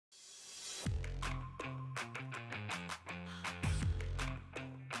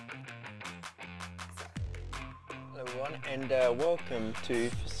Hello everyone, and welcome to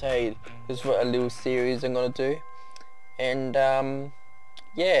Facade. This is what a little series I'm going to do, and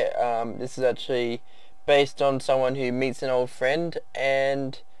this is actually based on someone who meets an old friend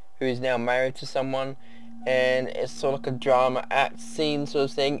and who is now married to someone, and it's sort of like a drama act scene sort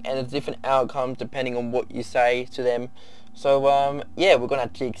of thing, and there's different outcomes depending on what you say to them. So we're going to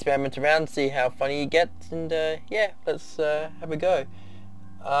actually experiment around, see how funny it gets, and let's have a go.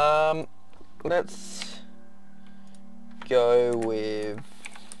 Let's go with,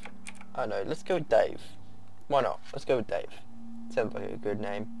 I don't know, let's go with Dave. Why not? Let's go with Dave. Sounds like a good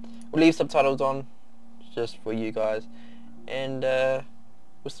name. We'll leave subtitles on just for you guys, and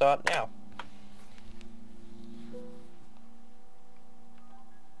we'll start now.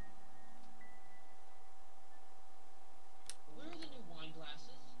 Where are the new wine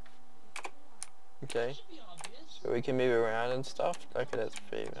glasses? Okay, Should be obvious. so we can move around and stuff. Okay, that's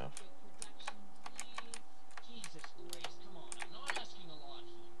fair enough. Jesus Christ, come on, I'm not asking a lot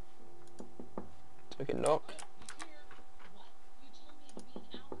here. So we can knock. He's here. What? You told me it'd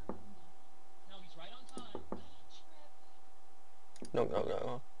be an hour from now. No, he's right on time. Trip. Knock, knock,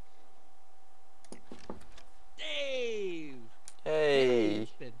 knock. Dave! Hey.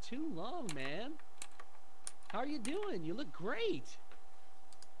 It's been too long, man. How are you doing? You look great.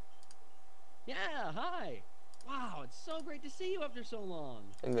 Yeah, hi. Wow, it's so great to see you after so long.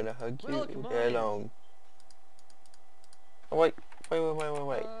 I'm gonna hug you Well, and come get on. along. Oh wait.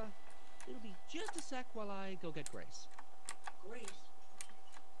 It'll be just a sec while I go get Grace. Grace.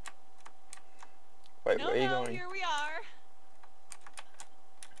 Wait, No, where are you no, going? here we are.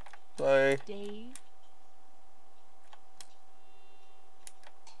 Hello. Dave.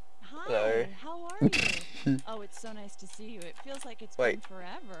 Hi, Hello. how are you? Oh, it's so nice to see you. It feels like it's been Wait.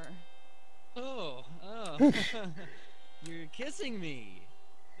 forever. Oh. You're kissing me.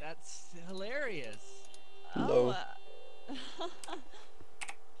 That's hilarious. Hello. Oh,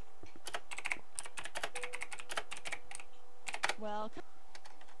 well,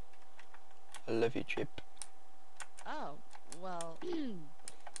 I love you, Chip. oh, well.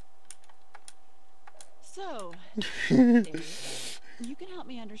 So, Dave, you can help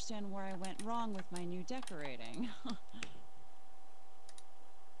me understand where I went wrong with my new decorating.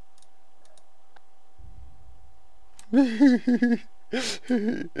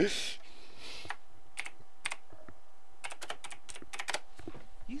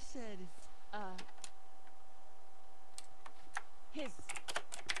 You said His.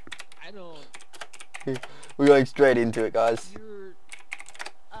 I don't. We're going straight into it, guys. You're.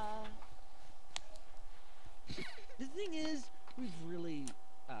 The thing is, we've really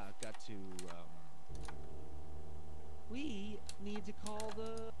got to. We need to call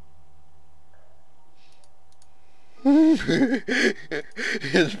the.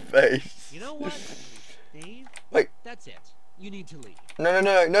 His face. You know what, Dave? Wait. That's it. You need to leave. No,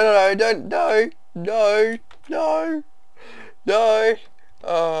 don't, no.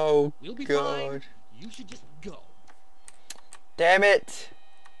 Oh, We'll be God. fine. You should just go. Damn it.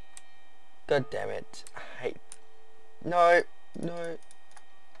 God damn it. I hate. No.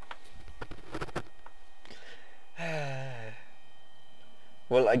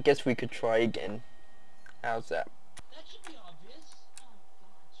 Well, I guess we could try again. How's that? That should be obvious. Oh,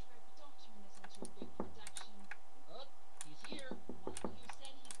 God, Trip, don't turn this into a big production. Oh, he's here. Well, you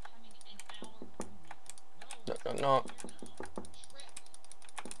said he's coming an hour from now. No, No. here now. Trip.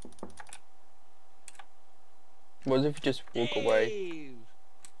 What if we just walk away? Dave!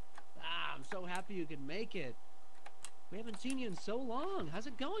 I'm so happy you could make it. We haven't seen you in so long. How's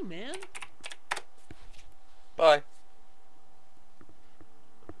it going, man? Bye.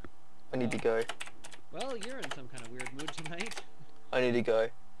 I need to go. Well, you're in some kind of weird mood tonight. I need to go.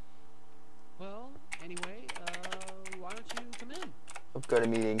 Well, anyway, why don't you come in? I've got a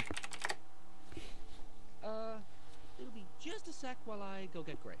meeting. It'll be just a sec while I go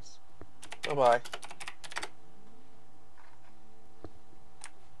get Grace. Bye-bye.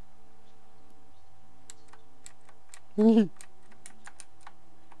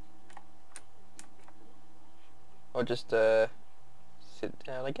 I'll just sit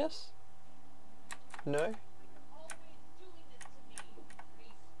down, I guess. No? Always doing this to me,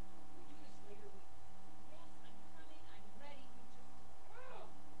 Grace. We do this later. Yes, I'm coming. I'm ready.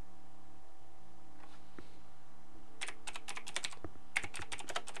 You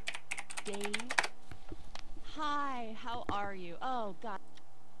just. Dave? Hi, how are you? Oh, God.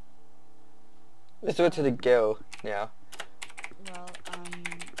 Let's go to the girl now. Well,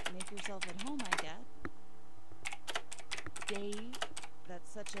 make yourself at home, I guess. Dave?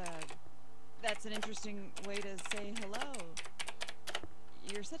 That's an interesting way to say hello.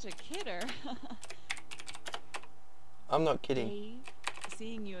 You're such a kidder. I'm not kidding. Dave,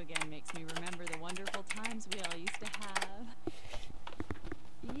 seeing you again makes me remember the wonderful times we all used to have.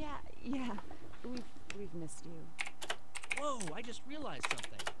 Yeah, we've missed you. Whoa, I just realized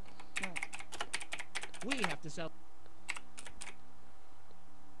something. What? We have to sell.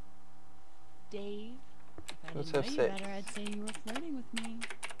 Dave, if I Let's didn't have know you sex. better, I'd say you were flirting with me.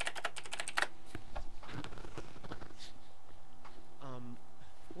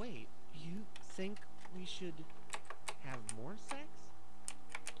 Wait, you think we should have more sex?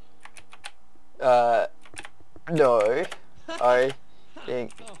 No. I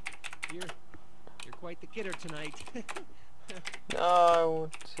think... Oh, you're quite the kidder tonight. No, I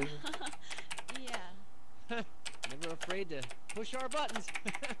want to... Yeah. Never afraid to push our buttons.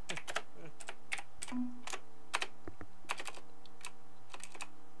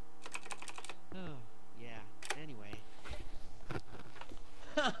 Oh, yeah. Anyway.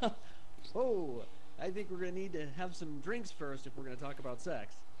 Oh, I think we're gonna need to have some drinks first if we're gonna talk about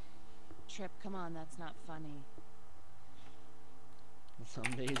sex. Trip, come on, that's not funny. Some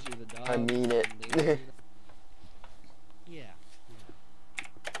days you're the dog. I mean it. some days you're the- Yeah.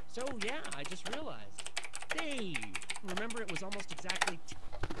 So yeah, I just realized. Dave, remember it was almost exactly.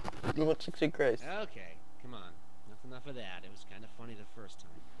 What's 60 Grace? Okay, come on. Enough of that. It was kind of funny the first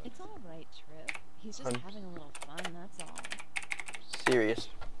time. But It's all right, Trip. He's just I'm- having a little fun, that's all. Serious.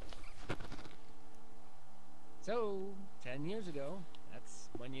 So, 10 years ago, that's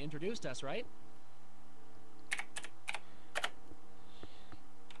when you introduced us, right?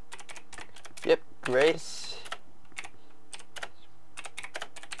 Yep, Grace.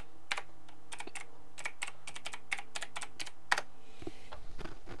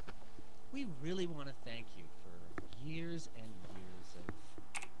 We really want to thank you for years and years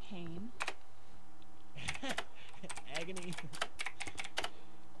Pain. of agony.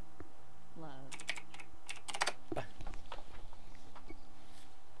 Love.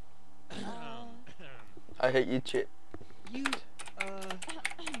 I hate you, Chip. you,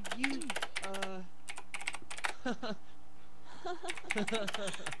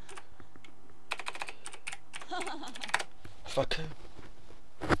 Fuck him.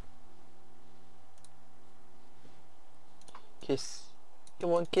 Kiss.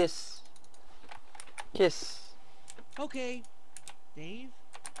 Come on, kiss. Kiss. Okay, Dave,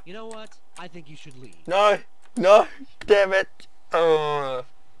 you know what? I think you should leave. No! No! Damn it! Oh,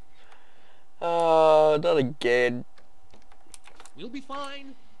 not again. We'll be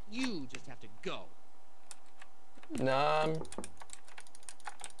fine. You just have to go. Nah.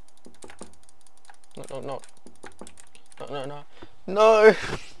 No. No. No!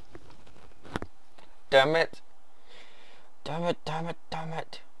 Damn it. Damn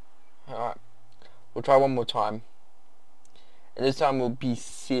it. Alright. We'll try one more time. And this time we'll be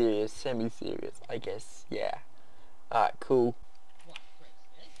serious, semi-serious, I guess. Yeah. Alright, cool. What,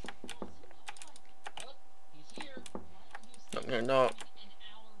 Chris? Look, he's here. No. An hour from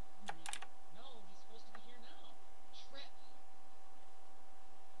now. No, he's supposed to be here now. Trip.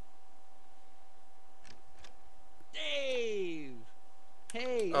 Dave!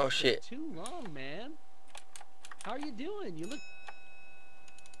 Hey, Oh, it's shit. been too long, man. How are you doing? You look...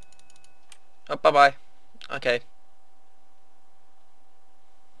 Oh, bye-bye. Okay.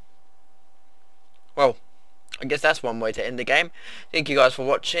 Well, I guess that's one way to end the game. Thank you guys for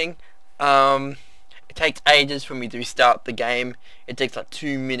watching. It takes ages for me to restart the game. It takes like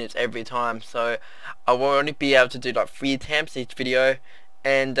 2 minutes every time, so I will only be able to do like 3 attempts each video.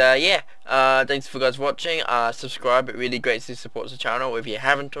 And yeah, thanks for guys watching. Subscribe, it really greatly supports the channel if you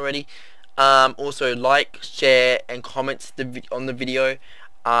haven't already. Also like, share and comment on the video.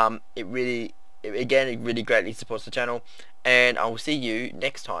 It really greatly supports the channel. And I will see you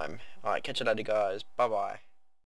next time. Alright, catch you later guys. Bye bye.